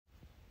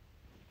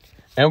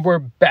And we're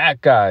back,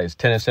 guys.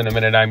 Tennis in a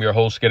Minute. I'm your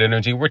host, Get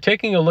Energy. We're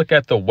taking a look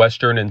at the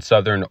Western and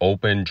Southern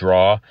Open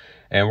draw.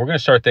 And we're going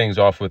to start things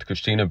off with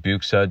Kristina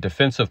Buxa,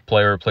 defensive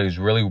player, plays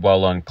really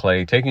well on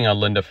clay, taking on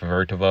Linda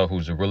Fruhvirtova,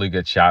 who's a really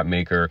good shot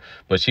maker.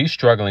 But she's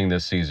struggling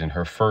this season.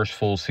 Her first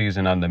full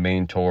season on the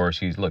main tour.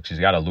 She's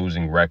got a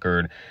losing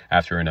record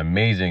after an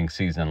amazing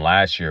season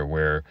last year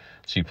where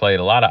she played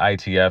a lot of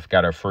ITF,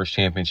 got her first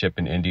championship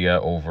in India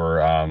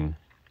over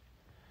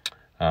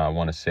I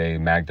want to say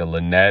Magda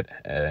Linette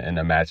in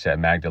a match that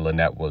Magda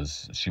Linette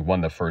she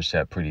won the first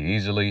set pretty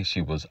easily. She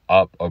was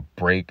up a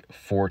break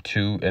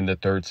 4-2 in the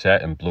third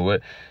set and blew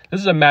it. This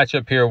is a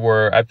matchup here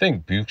where I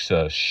think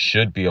Buxa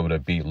should be able to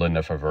beat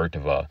Linda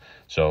Fruhvirtova.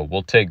 So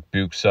we'll take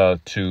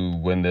Buxa to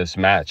win this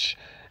match.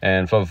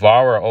 And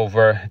Varvara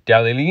over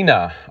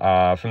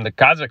Dalilina from the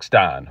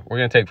Kazakhstan. We're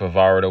going to take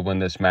Varvara to win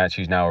this match.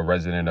 She's now a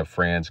resident of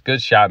France.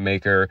 Good shot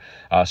maker.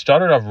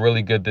 Started off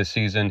really good this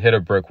season. Hit a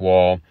brick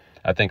wall.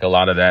 I think a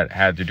lot of that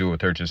had to do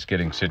with her just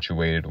getting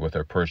situated with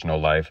her personal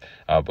life.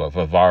 But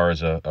Varvara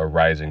is a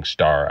rising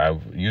star. I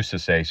used to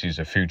say she's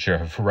a future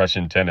of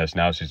Russian tennis.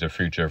 Now she's a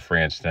future of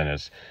France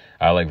tennis.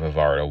 I like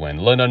Varvara to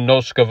win. Lena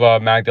Noskova,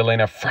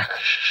 Magdalena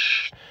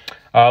Frach.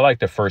 I like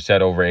the first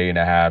set over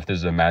 8.5. This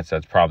is a match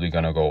that's probably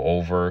going to go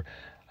over.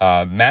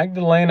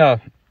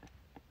 Magdalena,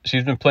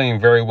 she's been playing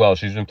very well.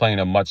 She's been playing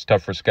a much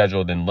tougher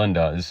schedule than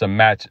Linda. This is a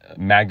match.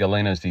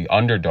 Magdalena's the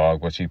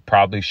underdog, which she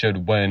probably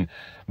should win.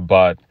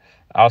 But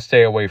I'll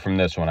stay away from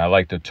this one. I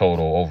like the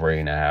total over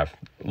 8.5.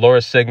 Laura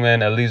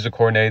Sigmund, Elisa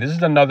Cornet. This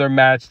is another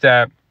match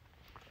that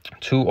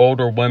two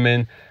older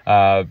women.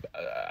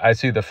 I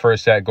see the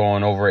first set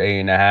going over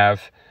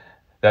 8.5.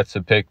 That's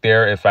the pick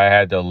there. If I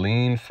had to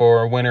lean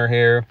for a winner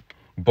here,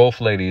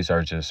 both ladies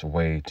are just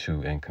way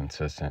too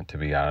inconsistent, to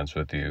be honest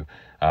with you.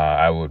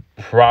 I would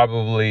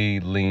probably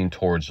lean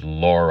towards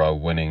Laura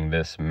winning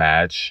this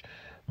match,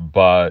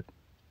 but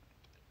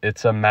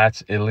it's a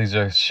match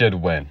Elisa should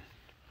win.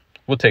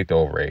 We'll take the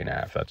over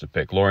 8.5. That's a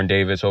pick. Lauren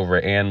Davis over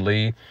Ann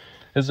Lee.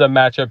 This is a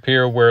matchup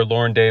here where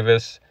Lauren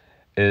Davis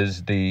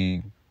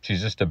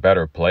she's just a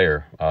better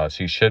player.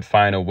 She should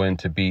find a win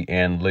to beat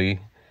Ann Lee.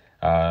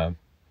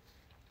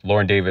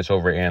 Lauren Davis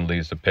over Ann Lee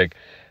is the pick.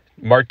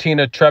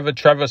 Martina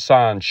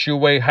Trevisan,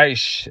 Shuwei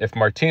Heish. If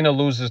Martina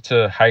loses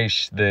to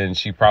Heish, then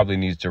she probably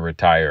needs to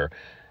retire.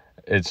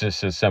 It's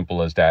just as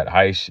simple as that.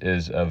 Heish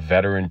is a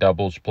veteran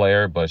doubles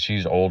player, but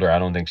she's older. I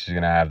don't think she's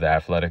going to have the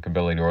athletic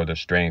ability or the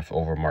strength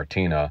over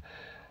Martina.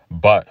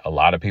 But a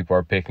lot of people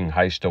are picking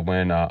Heish to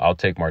win. I'll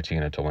take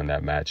Martina to win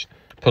that match.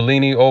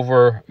 Polini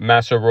over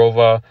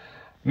Masarova.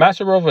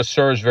 Masarova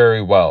serves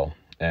very well,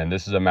 and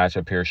this is a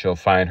matchup here she'll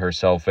find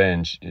herself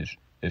in.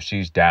 If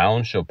she's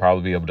down, she'll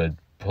probably be able to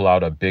pull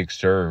out a big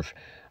serve.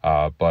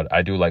 But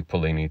I do like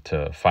Polini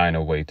to find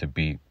a way to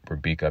beat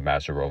Rebeka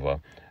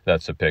Masarova.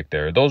 That's the pick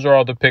there. Those are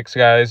all the picks,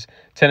 guys.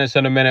 Tennis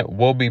in a Minute.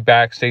 We'll be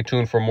back. Stay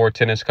tuned for more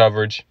tennis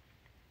coverage.